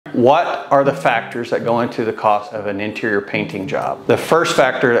What are the factors that go into the cost of an interior painting job? The first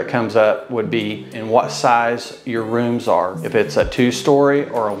factor that comes up would be in what size your rooms are. If it's a 2-story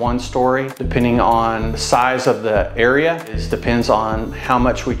or a 1-story, depending on the size of the area, it depends on how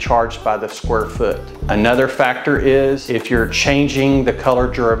much we charge by the square foot. Another factor is if you're changing the color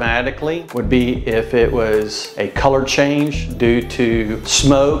dramatically, would be if it was a color change due to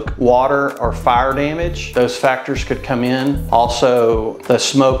smoke, water, or fire damage. Those factors could come in. Also, the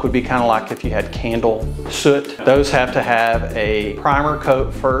smoke would be kind of like if you had candle soot. Those have to have a primer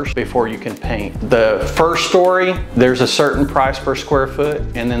coat first before you can paint. The first story, there's a certain price per square foot,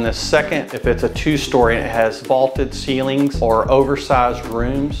 and then the second, if it's a 2-story and it has vaulted ceilings or oversized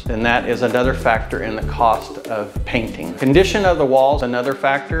rooms, then that is another factor in the cost of painting. Condition of the walls, another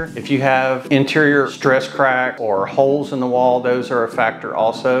factor. If you have interior stress crack or holes in the wall, those are a factor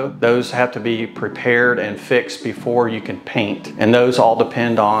also. Those have to be prepared and fixed before you can paint. And those all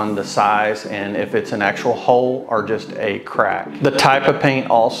depend on the size and if it's an actual hole or just a crack. The type of paint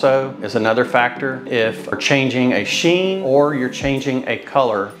also is another factor. If you're changing a sheen or you're changing a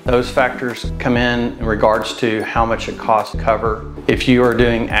color, those factors come in regards to how much it costs to cover. If you are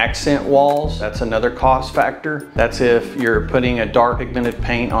doing accent walls, that's another cost factor. That's if you're putting a dark pigmented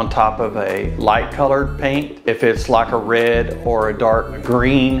paint on top of a light colored paint. If it's like a red or a dark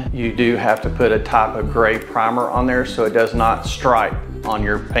green, you do have to put a type of gray primer on there so it does not stripe on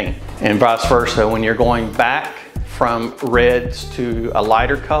your paint. And vice versa, when you're going back from reds to a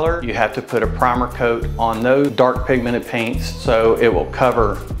lighter color, you have to put a primer coat on those dark pigmented paints so it will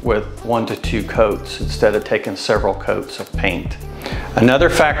cover with 1 to 2 coats instead of taking several coats of paint. Another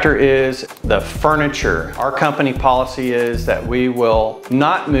factor is the furniture. Our company policy is that we will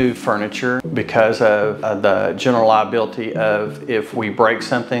not move furniture because of the general liability of if we break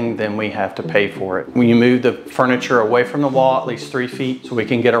something, then we have to pay for it. When you move the furniture away from the wall at least 3 feet so we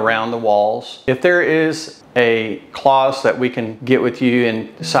can get around the walls. If there is a clause that we can get with you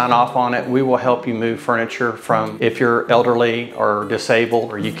and sign off on it, we will help you move furniture from, if you're elderly or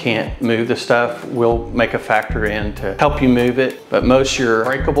disabled or you can't move the stuff, we'll make a factor in to help you move it. But most your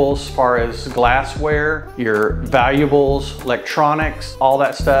breakables, as far as glassware, your valuables, electronics, all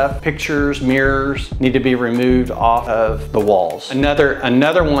that stuff, pictures, mirrors, need to be removed off of the walls.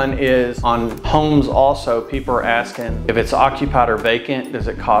 Another one is on homes also. People are asking if it's occupied or vacant, does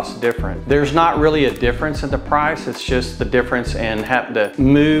it cost different? There's not really a difference in the price. It's just the difference in having to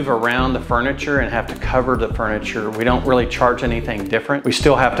move around the furniture and have to cover the furniture. We don't really charge anything different. We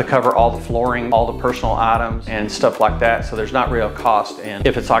still have to cover all the flooring, all the personal items and stuff like that. So there's not real cost in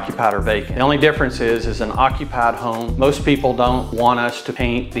if it's occupied or vacant. The only difference is an occupied home. Most people don't want us to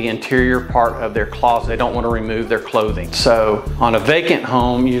paint the interior part of their closet. They don't want to remove their clothing. So on a vacant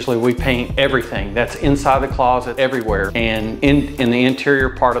home, usually we paint everything that's inside the closet, everywhere, and in the interior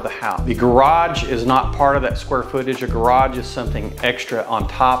part of the house. The garage is not part of that square footage. A garage is something extra on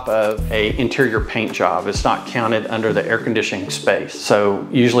top of a interior paint job. It's not counted under the air conditioning space. So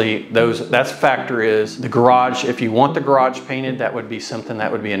usually that factor is the garage. If you want the garage painted, that would be something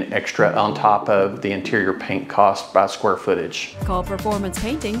that would be an extra on top of the interior paint cost by square footage. Call Performance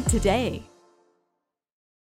Painting today.